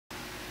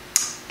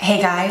Hey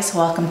guys,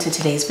 welcome to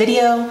today's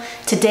video.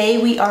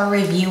 Today we are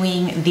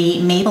reviewing the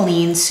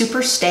Maybeline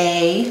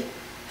Superstay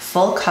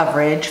Full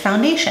Coverage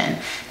Foundation.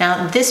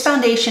 Now this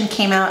foundation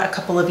came out a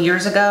couple of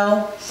years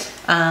ago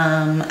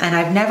and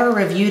I've never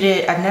reviewed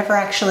it. I've never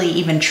actually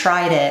even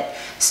tried it.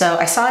 So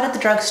I saw it at the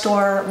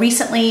drugstore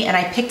recently and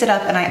I picked it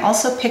up, and I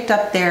also picked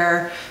up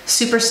their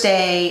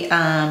Superstay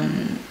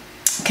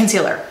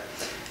concealer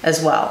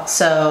as well.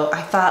 So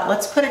I thought,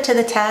 let's put it to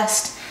the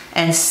test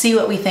and see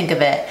what we think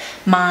of it.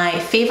 My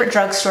favorite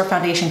drugstore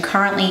foundation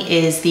currently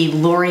is the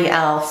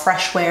L'Oreal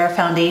Fresh Wear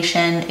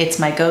foundation. It's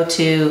my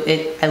go-to.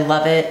 I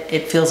love it.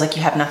 It feels like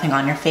you have nothing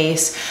on your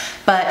face.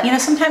 But you know,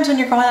 sometimes when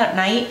you're going out at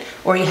night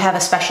or you have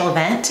a special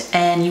event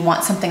and you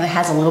want something that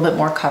has a little bit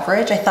more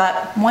coverage, I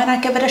thought, why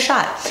not give it a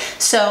shot?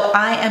 So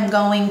I am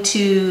going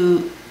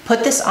to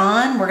put this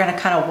on. We're gonna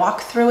kind of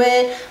walk through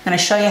it. I'm gonna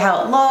show you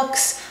how it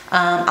looks.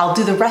 I'll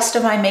do the rest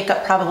of my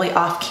makeup probably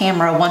off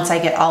camera once I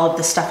get all of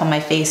the stuff on my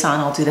face on.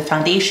 I'll do the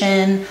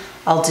foundation,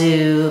 I'll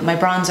do my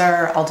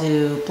bronzer, I'll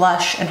do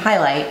blush and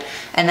highlight,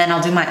 and then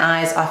I'll do my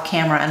eyes off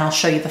camera and I'll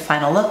show you the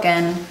final look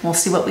and we'll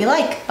see what we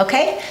like,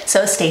 okay?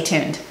 So stay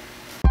tuned.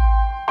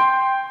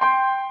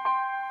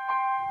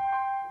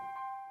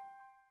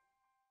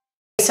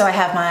 So I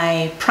have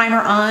my primer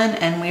on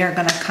and we are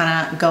gonna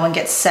kind of go and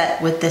get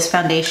set with this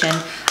foundation.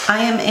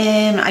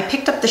 I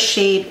picked up the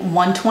shade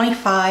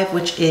 125,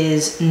 which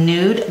is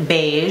nude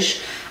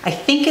beige. I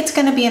think it's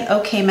gonna be an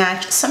okay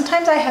match.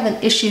 Sometimes I have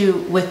an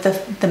issue with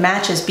the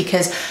matches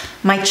because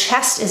my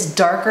chest is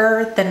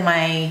darker than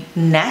my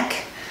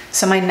neck.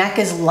 So my neck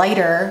is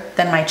lighter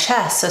than my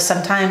chest. So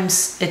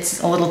sometimes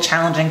it's a little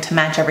challenging to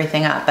match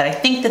everything up, but I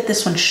think that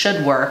this one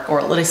should work,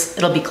 or at least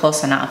it'll be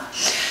close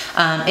enough.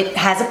 It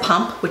has a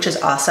pump, which is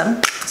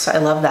awesome. So I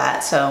love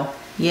that. So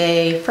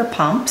yay for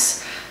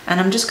pumps. And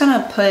I'm just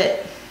gonna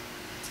put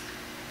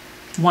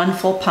one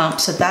full pump.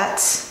 So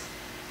that's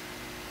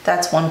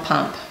one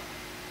pump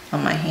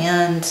on my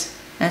hand.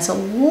 And it's a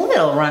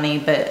little runny,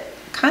 but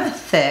kind of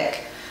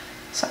thick.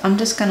 So I'm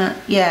just gonna,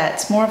 yeah,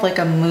 it's more of like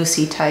a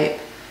moussey type.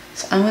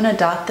 So I'm gonna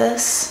dot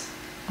this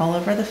all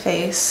over the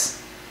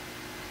face.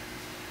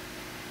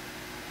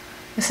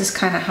 This is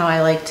kind of how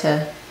I like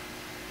to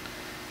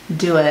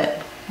do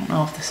it. I don't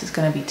know if this is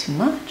gonna be too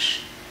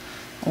much.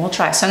 We'll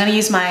try. So I'm gonna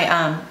use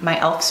my my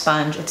e.l.f.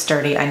 sponge. It's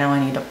dirty. I know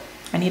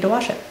I need to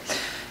wash it.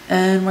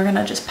 And we're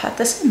gonna just pat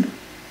this in.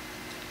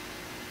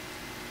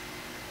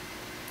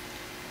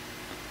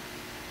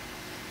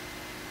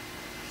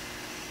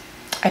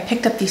 I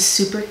picked up these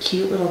super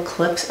cute little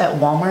clips at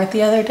Walmart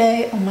the other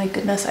day. Oh my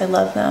goodness, I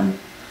love them.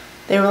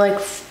 They were like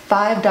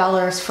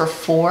 $5 for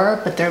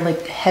 4, but they're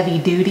like heavy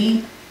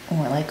duty.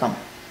 Oh, I like them.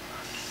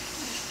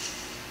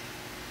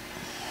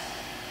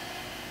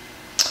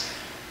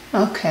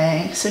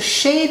 Okay, so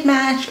shade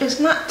match is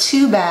not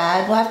too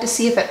bad. We'll have to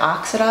see if it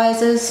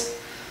oxidizes.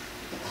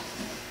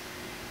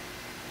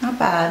 Not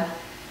bad.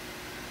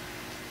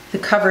 The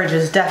coverage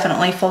is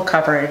definitely full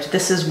coverage.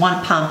 This is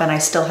one pump and I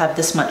still have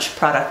this much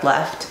product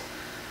left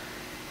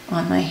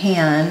on my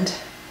hand.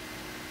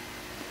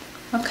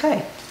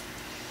 Okay.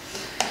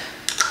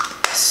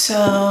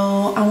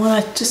 So I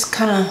want to just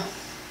kind of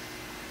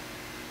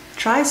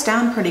dries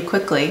down pretty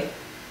quickly.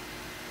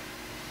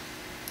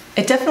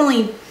 It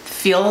definitely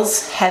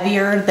feels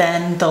heavier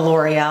than the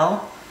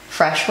L'Oreal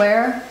Fresh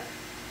Wear,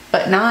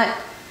 but not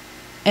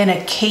in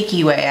a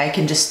cakey way. I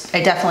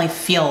definitely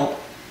feel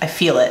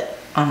it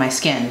on my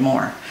skin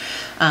more.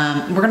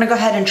 We're gonna go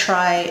ahead and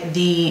try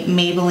the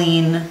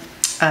Maybeline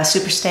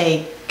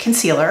Superstay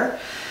concealer.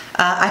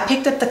 I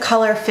picked up the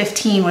color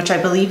 15, which I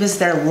believe is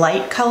their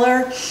light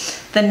color.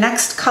 The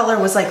next color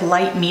was like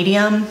light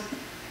medium.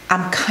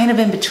 I'm kind of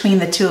in between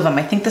the two of them.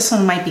 I think this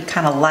one might be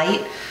kind of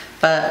light,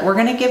 but we're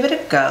gonna give it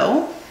a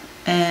go.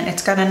 And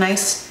it's got a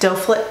nice doe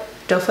foot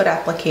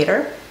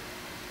applicator.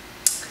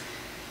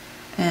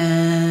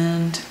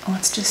 And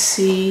let's just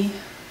see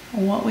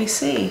what we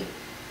see.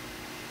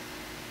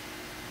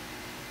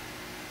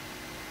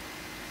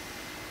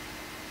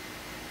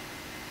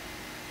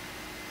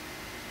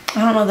 I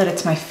don't know that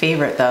it's my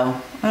favorite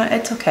though.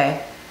 It's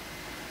okay.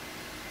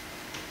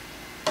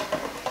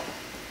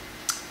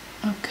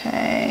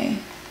 Okay.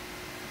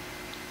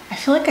 I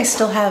feel like I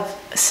still have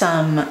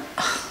some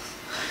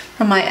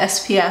from my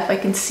SPF. I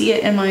can see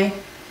it in my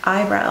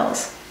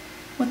eyebrows.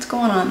 What's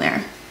going on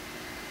there?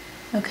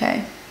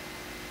 Okay.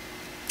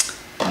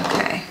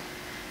 Okay.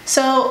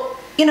 So,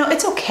 you know,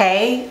 it's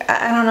okay.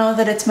 I don't know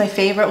that it's my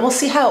favorite. We'll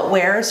see how it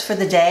wears for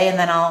the day, and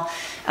then I'll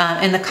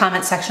in the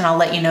comment section, I'll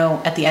let you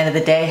know at the end of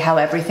the day how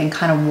everything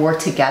kind of wore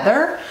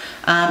together.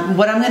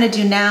 What I'm gonna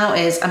do now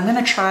is I'm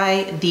gonna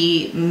try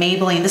the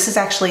Maybeline. This is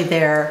actually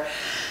their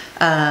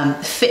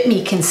Fit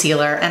Me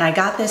concealer, and I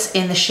got this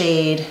in the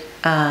shade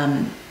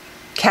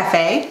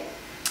Cafe,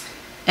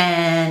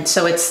 and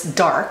so it's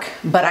dark,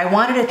 but I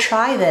wanted to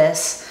try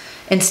this.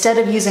 Instead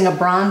of using a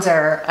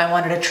bronzer, I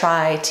wanted to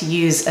try to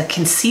use a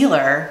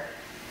concealer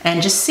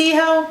and just see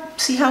how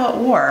it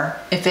wore,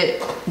 if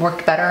it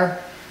worked better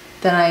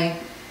than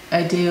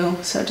I do.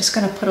 So just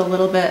gonna put a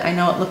little bit. I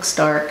know it looks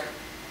dark.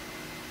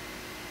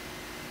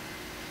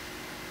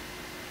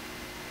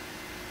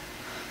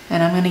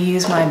 And I'm gonna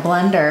use my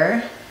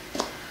blender,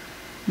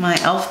 my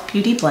e.l.f.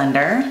 Beauty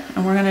blender,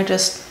 and we're gonna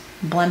just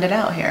blend it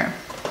out here.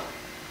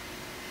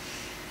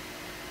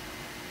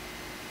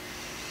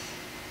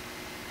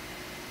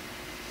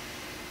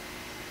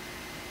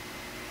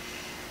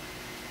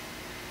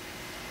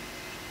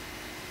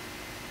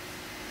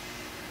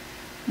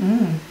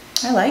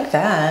 I like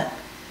that.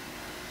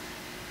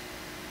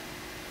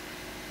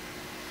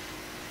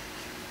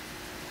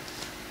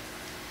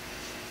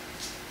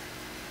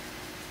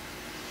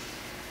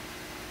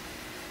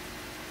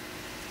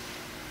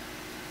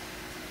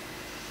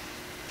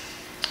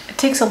 It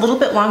takes a little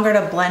bit longer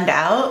to blend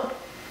out,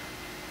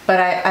 but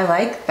I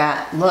like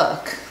that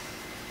look.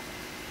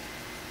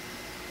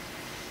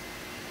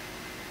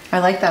 I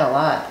like that a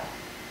lot.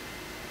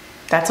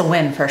 That's a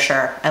win for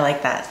sure. I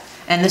like that.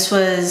 And this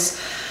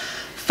was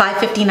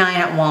 $5.59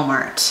 at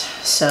Walmart,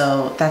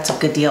 so that's a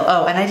good deal.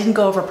 Oh, and I didn't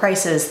go over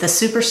prices. The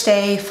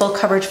Superstay Full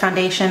Coverage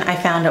Foundation I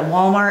found at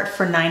Walmart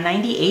for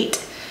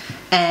 $9.98,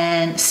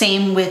 and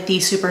same with the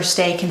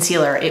Superstay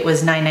Concealer. It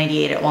was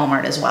 $9.98 at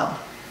Walmart as well.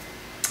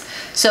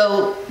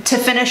 So to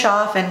finish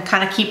off and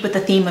kind of keep with the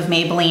theme of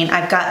Maybelline,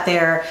 I've got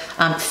their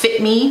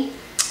Fit Me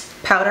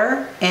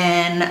powder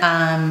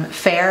in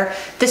Fair.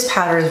 This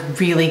powder is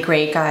really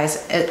great,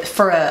 guys.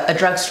 For a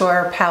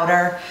drugstore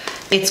powder,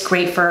 it's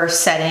great for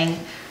setting.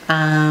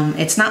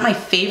 It's not my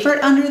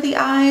favorite under the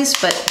eyes,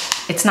 but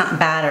it's not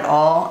bad at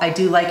all. I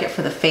do like it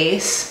for the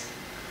face,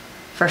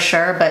 for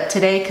sure. But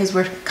today, because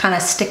we're kind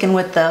of sticking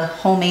with the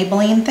whole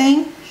Maybelline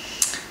thing,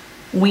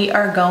 we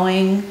are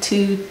going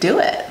to do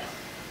it.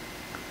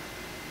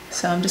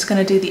 So I'm just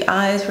gonna do the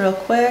eyes real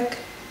quick,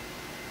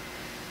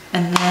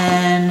 and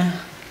then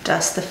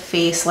dust the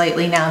face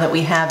lightly now that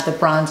we have the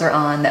bronzer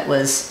on that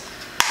was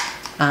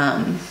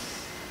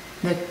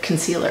the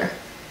concealer.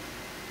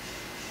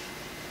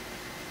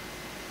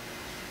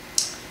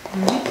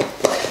 All right.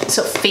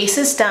 So face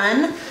is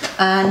done.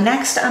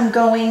 Next I'm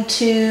going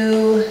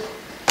to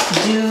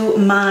do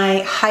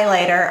my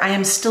highlighter. I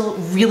am still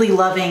really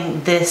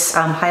loving this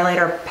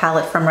highlighter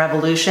palette from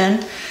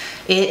Revolution.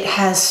 It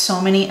has so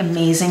many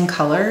amazing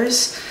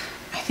colors.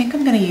 I think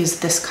I'm gonna use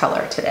this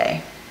color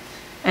today.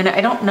 And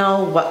I don't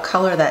know what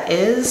color that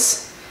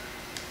is.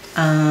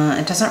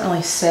 It doesn't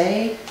really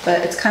say,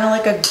 but it's kind of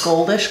like a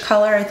goldish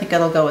color. I think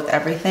it'll go with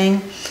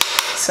everything.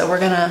 So we're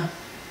gonna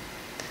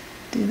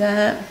do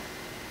that.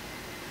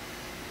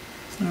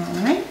 All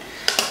right.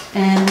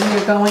 And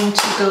we're going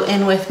to go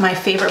in with my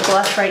favorite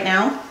blush right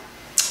now,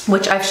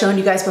 which I've shown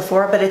you guys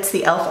before, but it's the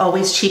e.l.f.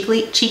 Always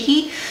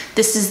Cheeky.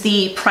 This is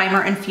the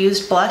Primer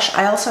Infused blush.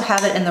 I also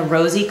have it in the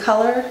rosy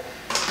color,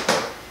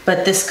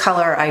 but this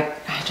color, I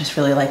just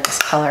really like this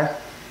color.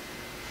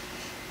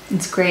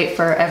 It's great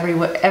for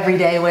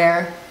everyday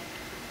wear.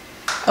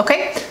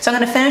 Okay, so I'm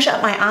gonna finish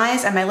up my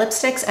eyes and my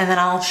lipsticks, and then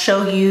I'll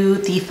show you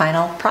the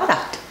final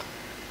product.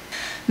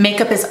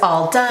 Makeup is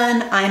all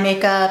done. Eye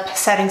makeup,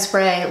 setting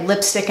spray,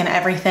 lipstick, and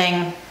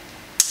everything.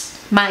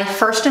 My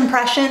first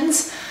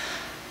impressions,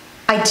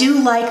 I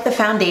do like the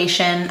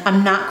foundation.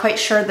 I'm not quite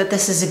sure that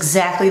this is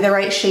exactly the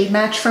right shade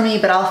match for me,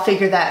 but I'll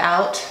figure that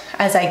out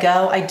as I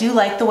go. I do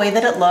like the way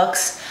that it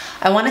looks.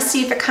 I want to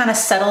see if it kind of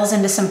settles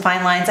into some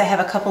fine lines. I have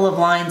a couple of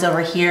lines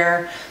over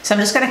here, so I'm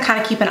just going to kind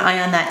of keep an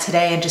eye on that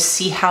today and just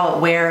see how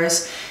it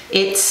wears.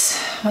 It's,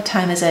 what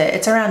time is it?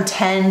 It's around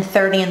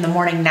 10:30 in the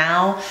morning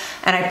now,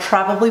 and I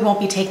probably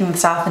won't be taking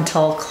this off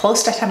until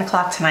close to 10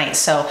 o'clock tonight.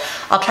 So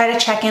I'll try to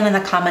check in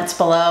the comments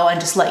below and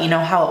just let you know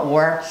how it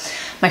wore.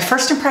 My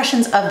first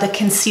impressions of the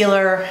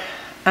concealer,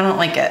 I don't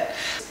like it.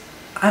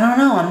 I don't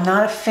know, I'm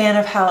not a fan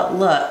of how it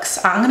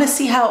looks. I'm gonna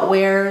see how it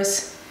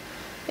wears.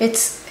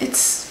 It's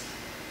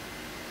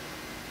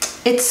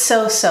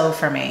so-so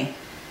for me.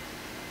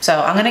 So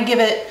I'm gonna give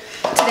it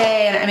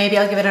today, and maybe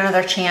I'll give it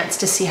another chance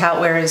to see how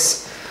it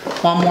wears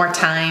one more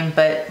time,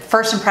 but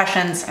first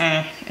impressions,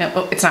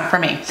 it's not for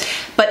me.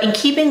 But in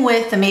keeping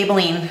with the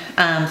Maybelline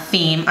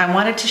theme, I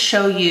wanted to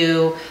show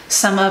you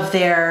some of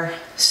their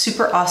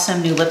super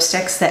awesome new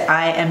lipsticks that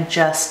I am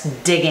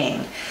just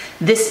digging.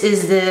 This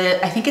is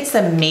the, I think it's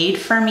the Made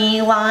For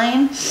Me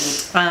line.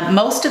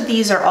 Most of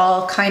these are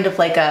all kind of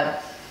like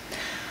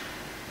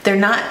they're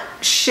not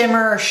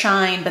shimmer or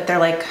shine, but they're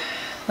like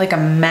a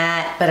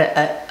matte, but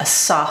a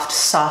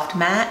soft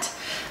matte.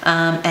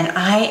 And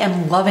I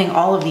am loving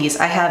all of these.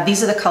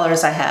 These are the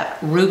colors I have.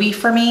 Ruby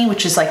For Me,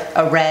 which is like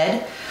a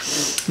red.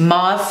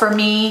 Mauve For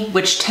Me,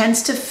 which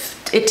tends to,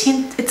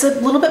 it's a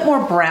little bit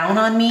more brown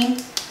on me.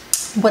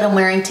 What I'm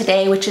wearing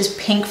today, which is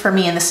Pink For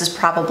Me, and this is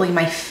probably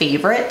my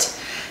favorite.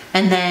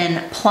 And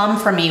then Plum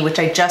For Me, which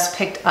I just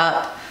picked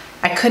up.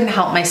 I couldn't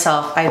help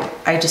myself. I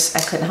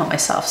couldn't help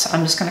myself. So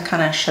I'm just gonna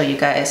kind of show you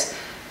guys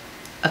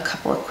a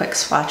couple of quick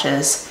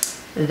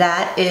swatches.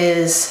 That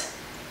is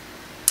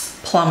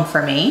Plum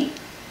For Me.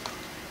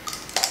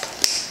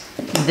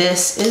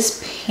 This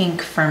is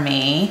Pink For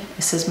Me.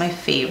 This is my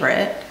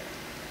favorite.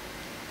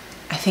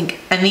 I think,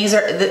 and these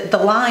are, the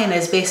line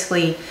is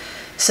basically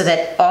so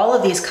that all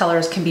of these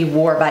colors can be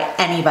worn by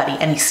anybody,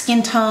 any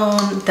skin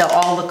tone. They'll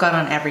all look good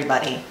on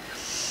everybody.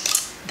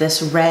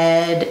 This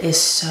red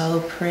is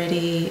so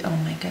pretty. Oh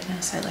my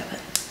goodness, I love it.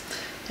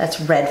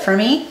 That's red for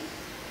me.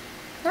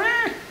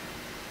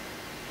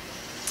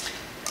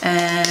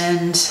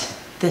 And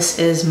this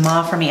is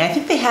mauve for me. I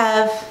think they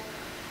have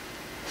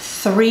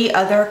 3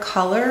 other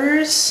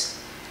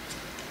colors,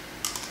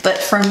 but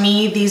for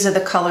me, these are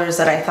the colors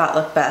that I thought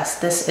looked best.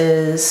 This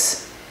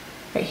is,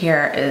 right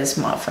here is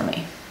mauve for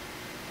me.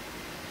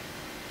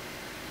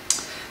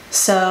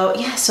 So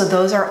yeah, so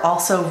those are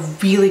also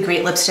really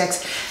great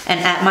lipsticks. And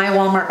at my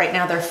Walmart right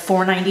now, they're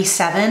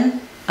 $4.97,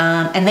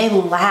 and they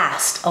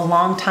last a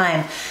long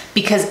time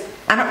because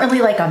I don't really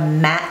like a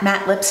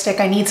matte lipstick.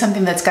 I need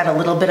something that's got a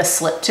little bit of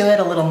slip to it,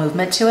 a little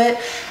movement to it.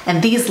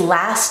 And these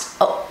last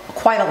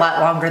quite a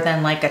lot longer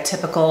than like a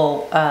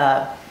typical,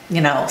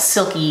 you know,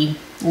 silky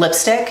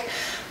lipstick,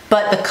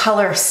 but the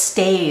color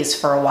stays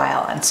for a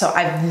while. And so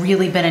I've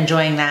really been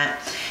enjoying that.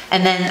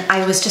 And then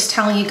I was just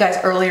telling you guys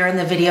earlier in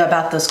the video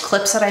about those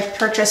clips that I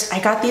purchased. I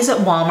got these at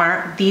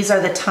Walmart. These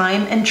are the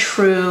Time and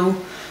True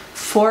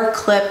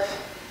 4-clip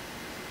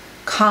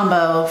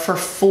combo for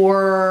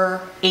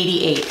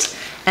 $4.88.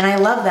 And I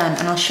love them,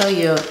 and I'll show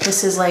you.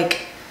 This is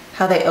like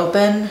how they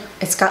open.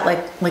 It's got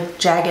like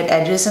jagged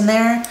edges in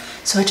there.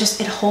 So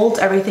it holds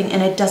everything,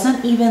 and it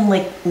doesn't even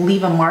like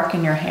leave a mark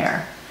in your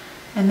hair.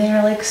 And they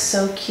are like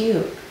so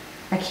cute.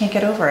 I can't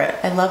get over it.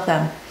 I love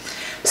them.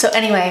 So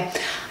anyway,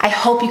 I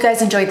hope you guys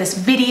enjoyed this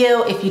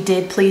video. If you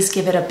did, please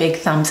give it a big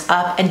thumbs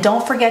up. And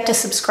don't forget to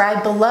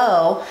subscribe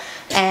below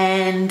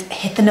and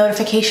hit the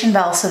notification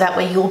bell so that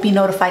way you'll be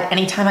notified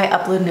anytime I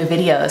upload new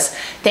videos.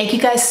 Thank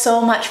you guys so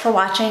much for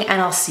watching,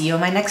 and I'll see you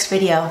in my next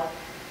video.